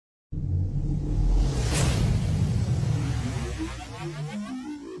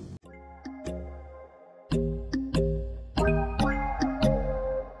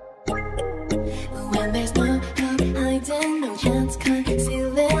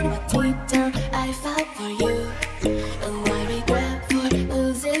for you. Oh, I regret for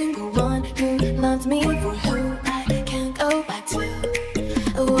losing the one who loved me for who I can't go back to.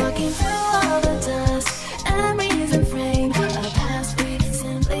 Walking through all the dust, memories and frame, a past we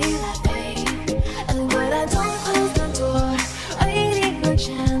simply let fade. But I don't close the door, waiting a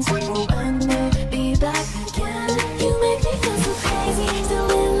chance for when we'll be back again. You make me feel so crazy, still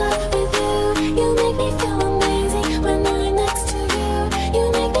in love with you. You make me feel amazing when I'm next to you. You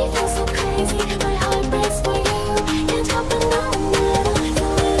make me feel so crazy, my heart breaks for you. Can't help but know that I'm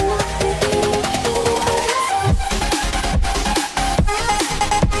still in love with you.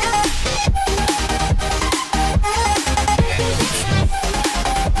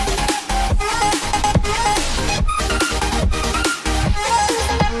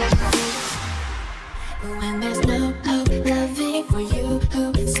 When there's no hope loving for you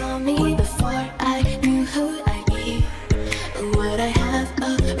who saw me before I knew who I'd be. What I have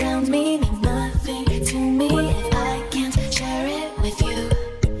around me means nothing to me if I can't share it with you.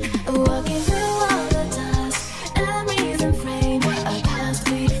 Walking through all the dust, memories and frame, a past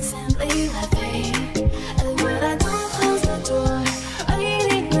we simply let fade. But I don't close the door,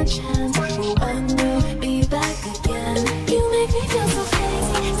 waiting a chance for when we'll be back again. You make me feel